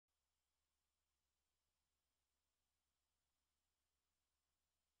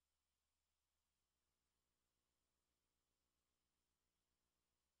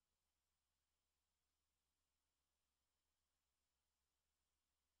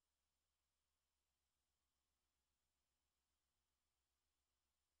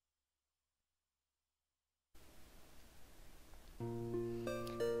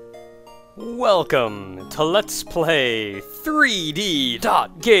Welcome to Let's Play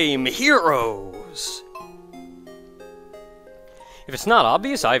 3D Game Heroes! If it's not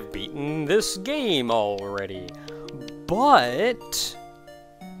obvious, I've beaten this game already. But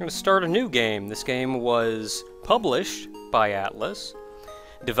I'm going to start a new game. This game was published by Atlas,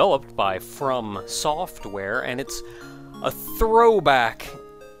 developed by From Software, and it's a throwback,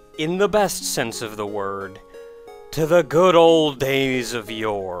 in the best sense of the word, to the good old days of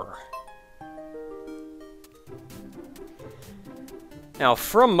yore. Now,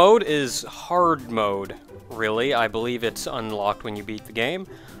 From mode is hard mode, really. I believe it's unlocked when you beat the game.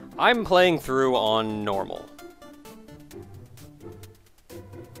 I'm playing through on normal.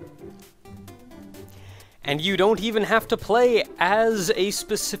 And you don't even have to play as a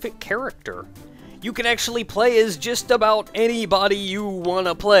specific character. You can actually play as just about anybody you want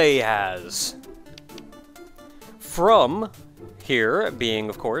to play as. From here being,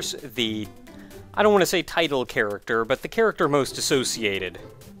 of course, the, I don't want to say title character, but the character most associated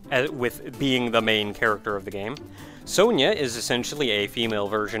with being the main character of the game. Sonia is essentially a female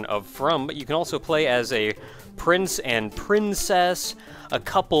version of From, but you can also play as a prince and princess, a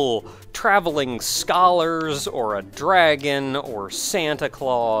couple traveling scholars, or a dragon, or Santa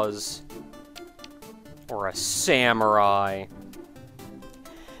Claus, or a samurai.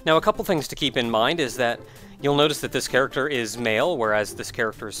 Now, a couple things to keep in mind is that you'll notice that this character is male, whereas this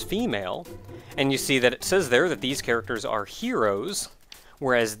character is female. And you see that it says there that these characters are heroes,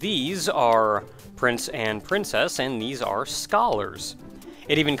 whereas these are prince and princess, and these are scholars.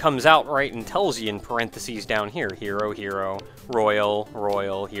 It even comes out right and tells you in parentheses down here, hero, hero, royal,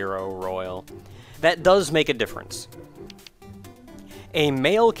 royal, hero, royal. That does make a difference. A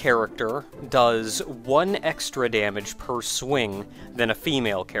male character does 1 extra damage per swing than a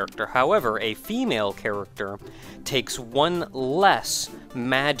female character. However, a female character takes 1 less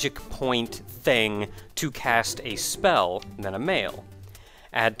magic point thing to cast a spell than a male.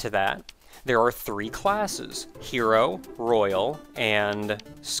 Add to that, there are 3 classes: Hero, Royal, and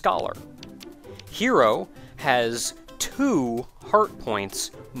Scholar. Hero has 2 heart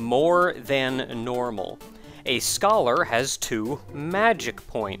points more than normal. A Scholar has 2 magic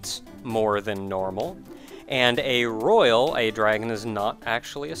points more than normal. And a Royal, a dragon is not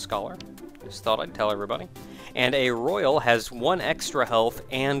actually a Scholar. Just thought I'd tell everybody. And a Royal has 1 extra health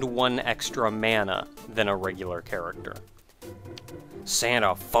and 1 extra mana than a regular character.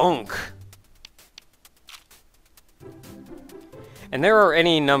 Santa Funk! And there are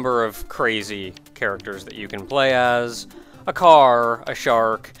any number of crazy characters that you can play as. A car, a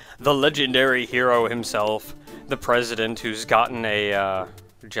shark, the legendary hero himself, the president who's gotten a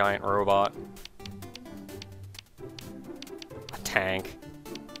giant robot, a tank.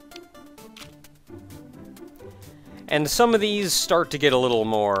 And some of these start to get a little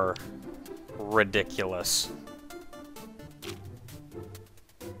more ridiculous.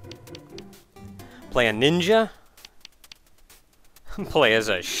 Play a ninja. Play as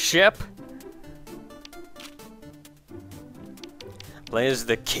a ship. Play as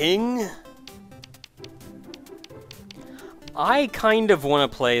the king. I kind of want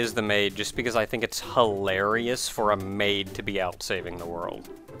to play as the maid just because I think it's hilarious for a maid to be out saving the world.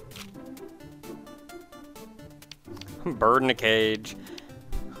 Bird in a cage.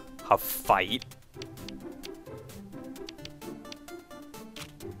 A fight.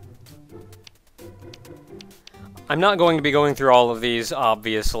 I'm not going to be going through all of these,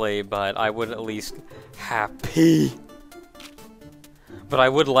 obviously, but I would at least happy. But I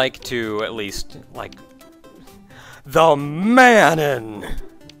would like to at least, like, the Mannin!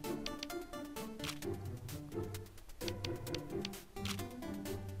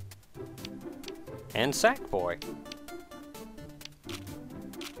 And Sackboy.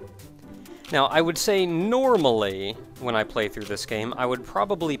 Now, I would say normally, when I play through this game, I would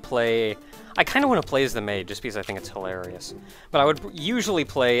probably play... I kind of want to play as the maid, just because I think it's hilarious. But I would usually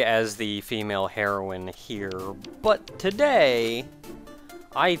play as the female heroine here. But today,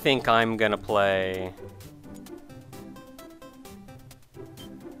 I think I'm gonna play...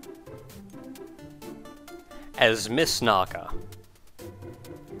 as Miss Naka.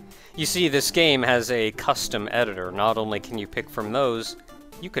 You see, this game has a custom editor. Not only can you pick from those,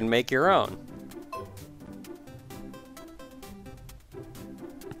 you can make your own.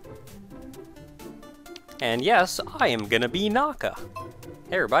 And yes, I am gonna be Naka.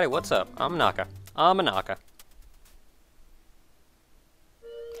 Hey everybody, what's up? I'm Naka. I'm a Naka.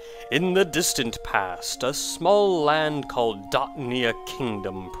 In the distant past, a small land called Dotnia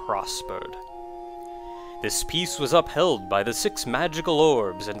Kingdom prospered. This peace was upheld by the 6 magical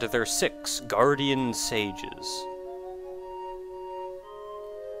orbs and their 6 guardian sages.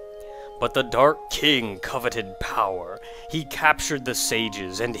 But the Dark King coveted power. He captured the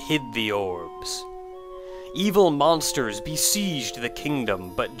sages and hid the orbs. Evil monsters besieged the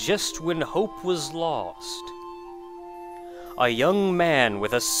kingdom, but just when hope was lost, a young man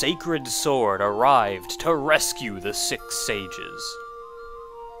with a sacred sword arrived to rescue the 6 sages.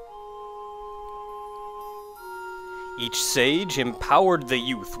 Each sage empowered the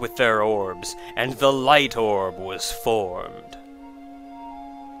youth with their orbs, and the Light Orb was formed.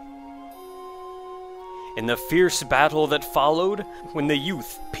 In the fierce battle that followed, when the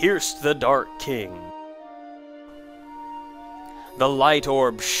youth pierced the Dark King, the Light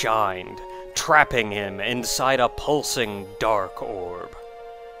Orb shined, trapping him inside a pulsing Dark Orb.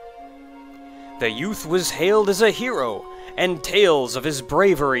 The youth was hailed as a hero, and tales of his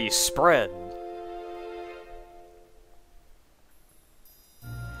bravery spread.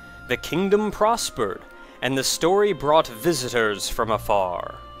 The kingdom prospered, and the story brought visitors from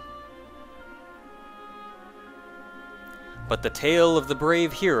afar. But the tale of the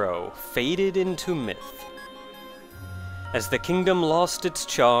brave hero faded into myth. As the kingdom lost its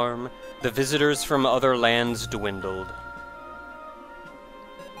charm, the visitors from other lands dwindled.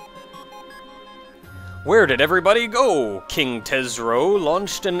 Where did everybody go? King Tesro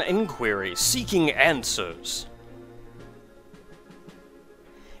launched an inquiry seeking answers.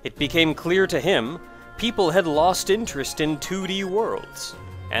 It became clear to him people had lost interest in 2D worlds,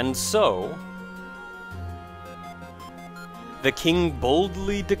 and so the king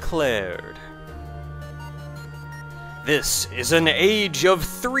boldly declared, "This is an age of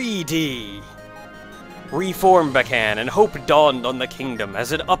 3D!" Reform began and hope dawned on the kingdom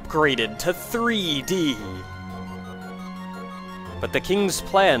as it upgraded to 3D. But the king's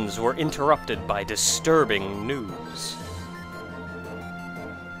plans were interrupted by disturbing news.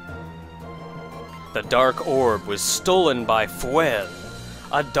 The Dark Orb was stolen by Fuel,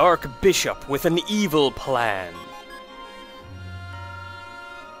 a dark bishop with an evil plan.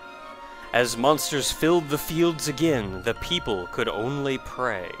 As monsters filled the fields again, the people could only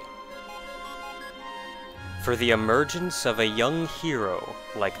pray for the emergence of a young hero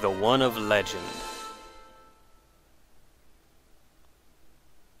like the one of legend.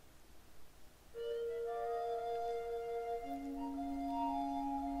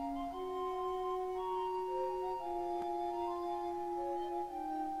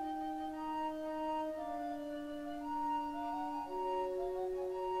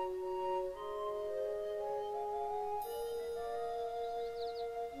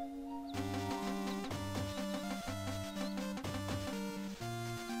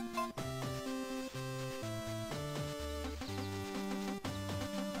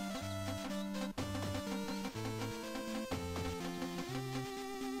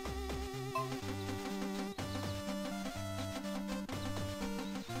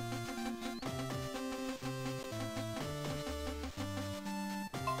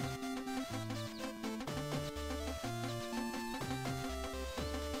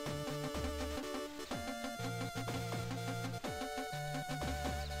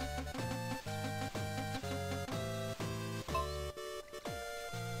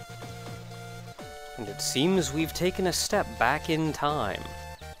 And it seems we've taken a step back in time,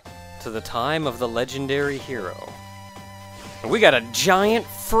 to the time of the legendary hero. And we got a giant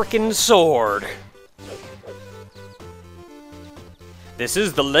frickin' sword! This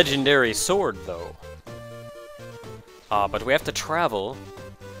is the legendary sword, though. But we have to travel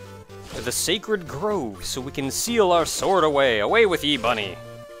to the sacred grove so we can seal our sword away. Away with ye, bunny!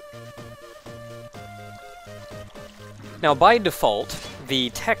 Now, by default, the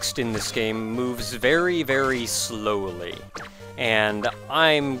text in this game moves very, very slowly, and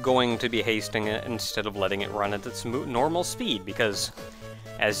I'm going to be hasting it instead of letting it run at its normal speed, because,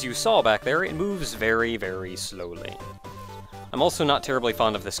 as you saw back there, it moves very, very slowly. I'm also not terribly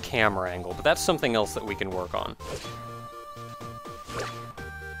fond of this camera angle, but that's something else that we can work on.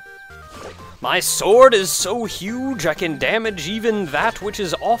 My sword is so huge I can damage even that which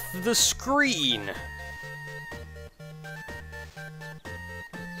is off the screen!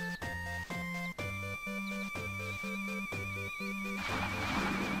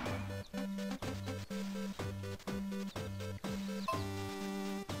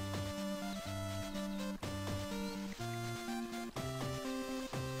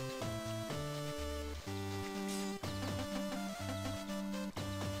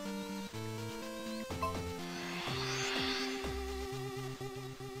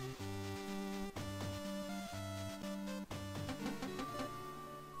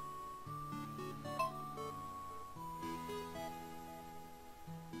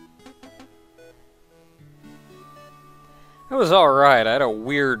 It was alright. I had a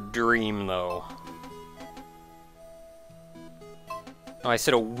weird dream, though. Oh, I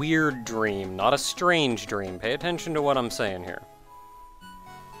said a weird dream, not a strange dream. Pay attention to what I'm saying here.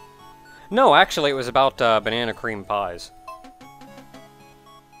 No, actually, it was about banana cream pies.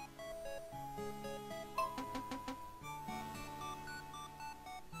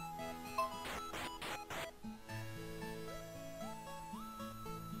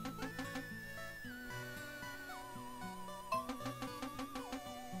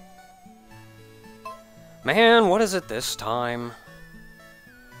 Man, what is it this time?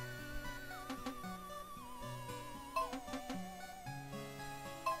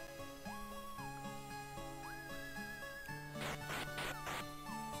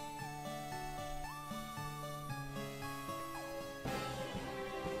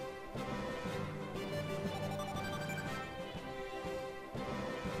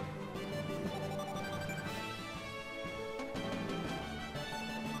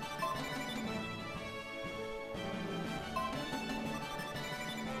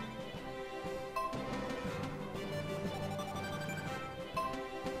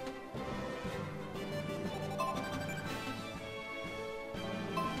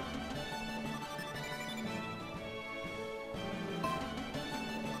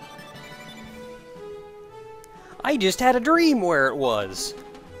 I just had a dream where it was.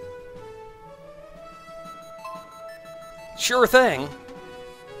 Sure thing.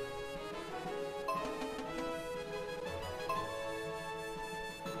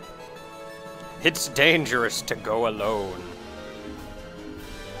 It's dangerous to go alone.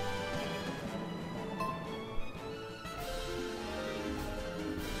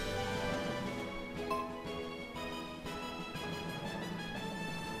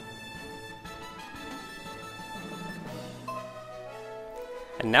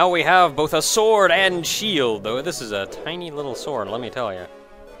 And now we have both a sword and shield, though this is a tiny little sword, let me tell you.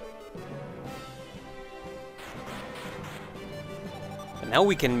 And now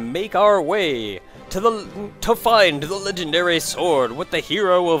we can make our way to find the legendary sword what the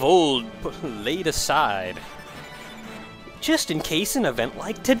hero of old laid aside. Just in case an event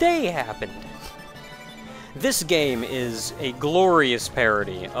like today happened. This game is a glorious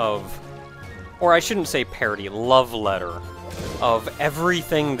parody of, or I shouldn't say parody, love letter of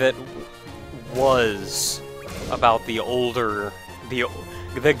everything that was about the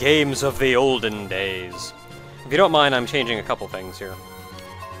games of the olden days. If you don't mind, I'm changing a couple things here.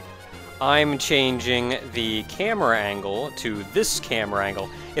 I'm changing the camera angle to this camera angle.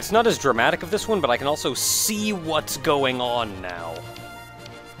 It's not as dramatic of this one, but I can also see what's going on now.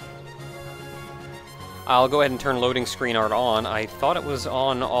 I'll go ahead and turn loading screen art on. I thought it was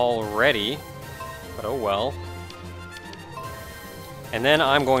on already, but oh well. And then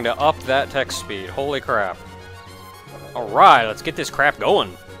I'm going to up that text speed. Holy crap. Alright, let's get this crap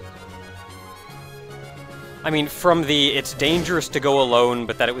going. I mean, from the it's dangerous to go alone,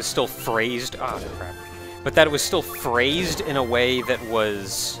 but that it was still phrased... Ah, crap. But that it was still phrased in a way that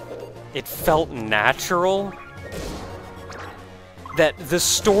was... It felt natural. That the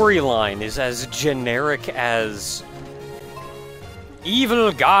storyline is as generic as...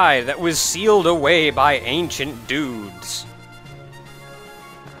 Evil guy that was sealed away by ancient dudes.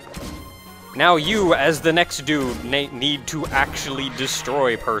 Now you, as the next dude, need to actually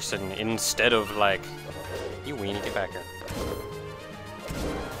destroy person instead of, like... You weenie, get back here.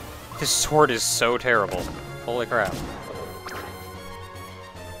 This sword is so terrible. Holy crap.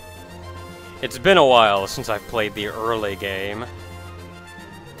 It's been a while since I've played the early game.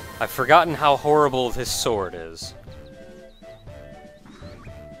 I've forgotten how horrible this sword is.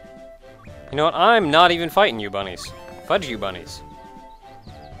 You know what? I'm not even fighting you bunnies. Fudge you bunnies.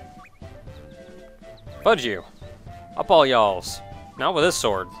 Fudge you. Up all y'alls. Not with this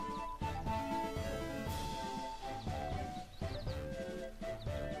sword.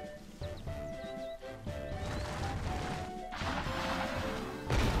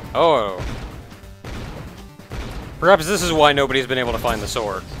 Oh. Perhaps this is why nobody's been able to find the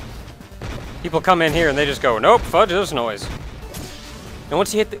sword. People come in here and they just go, nope, fudge this noise. And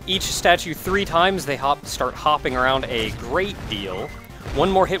once you hit each statue 3 times, they start hopping around a great deal. One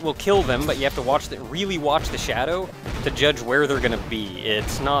more hit will kill them, but you have to really watch the shadow to judge where they're gonna be.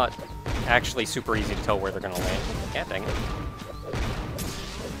 It's not actually super easy to tell where they're gonna land. Yeah, dang it.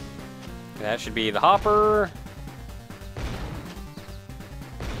 That should be the hopper.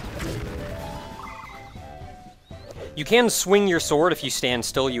 You can swing your sword. If you stand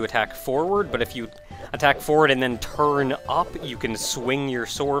still, you attack forward, but if you attack forward and then turn up, you can swing your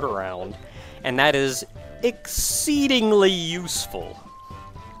sword around. And that is exceedingly useful.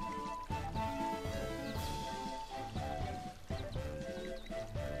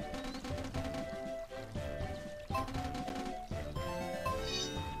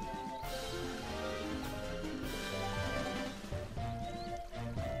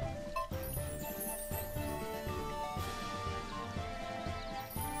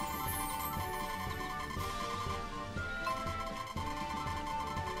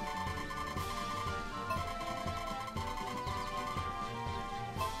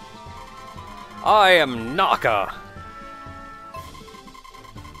 I am Naka!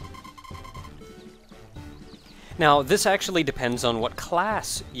 Now, this actually depends on what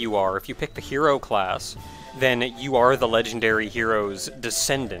class you are. If you pick the hero class, then you are the legendary hero's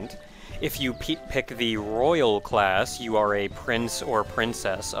descendant. If you pick the royal class, you are a prince or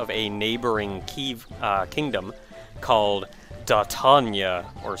princess of a neighboring kingdom called Datanya,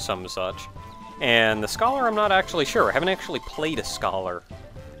 or some such. And the scholar, I'm not actually sure. I haven't actually played a scholar.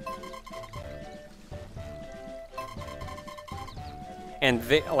 And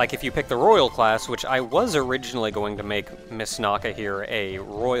like, if you pick the royal class, which I was originally going to make Miss Naka here a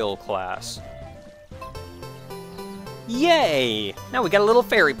royal class. Yay! Now we got a little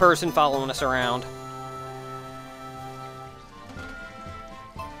fairy person following us around.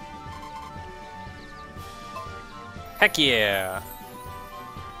 Heck yeah!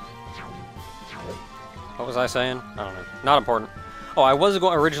 What was I saying? I don't know. Not important. Oh, I was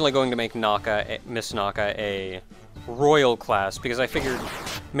originally going to make Miss Naka a royal class, because I figured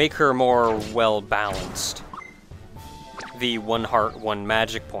make her more well-balanced. The one heart, one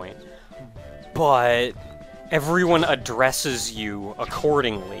magic point. But everyone addresses you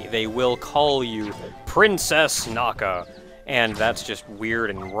accordingly. They will call you Princess Naka. And that's just weird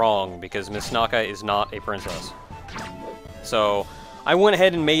and wrong, because Miss Naka is not a princess. So, I went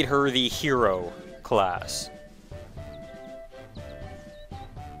ahead and made her the hero class.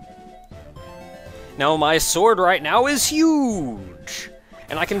 Now, my sword right now is huge!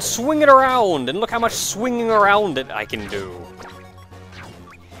 And I can swing it around, and look how much swinging around it I can do.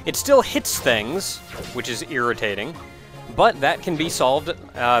 It still hits things, which is irritating, but that can be solved.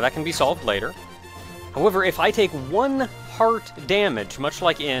 Later. However, if I take 1 heart damage, much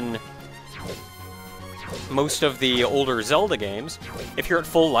like in most of the older Zelda games, if you're at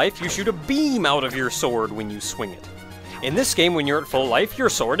full life, you shoot a beam out of your sword when you swing it. In this game, when you're at full life, your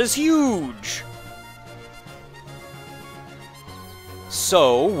sword is huge!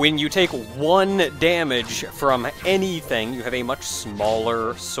 So, when you take 1 damage from anything, you have a much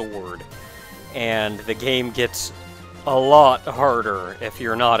smaller sword. And the game gets a lot harder if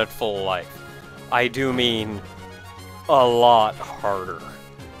you're not at full life. I do mean a lot harder.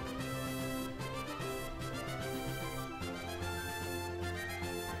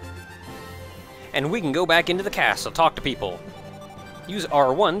 And we can go back into the castle, talk to people. Use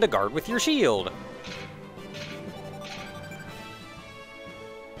R1 to guard with your shield.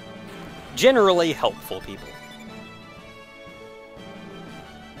 Generally helpful people.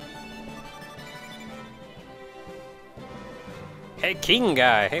 Hey, king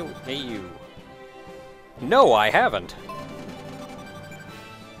guy. Hey you. No, I haven't.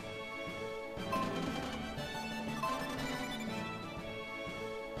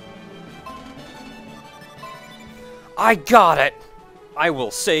 I got it! I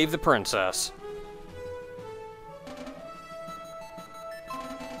will save the princess.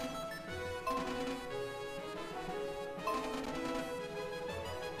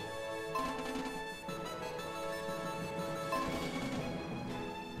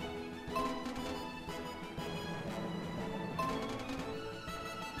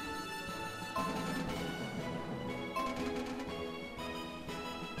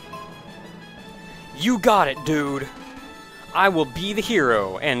 You got it, dude! I will be the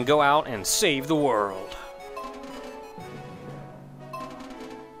hero and go out and save the world.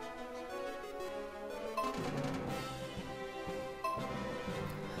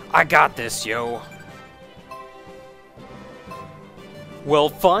 I got this, yo. Well,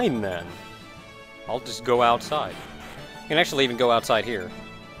 fine then. I'll just go outside. You can actually even go outside here.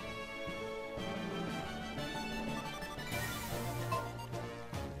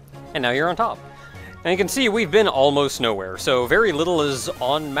 And now you're on top. And you can see we've been almost nowhere, so very little is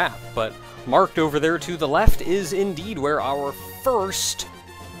on map, but marked over there to the left is indeed where our first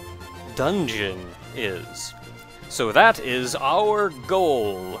dungeon is. So that is our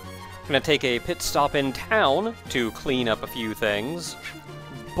goal. I'm gonna take a pit stop in town to clean up a few things,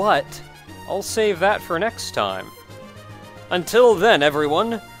 but I'll save that for next time. Until then,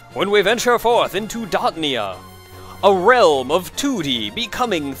 everyone, when we venture forth into Datnia, a realm of 2D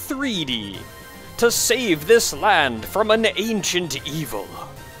becoming 3D, to save this land from an ancient evil.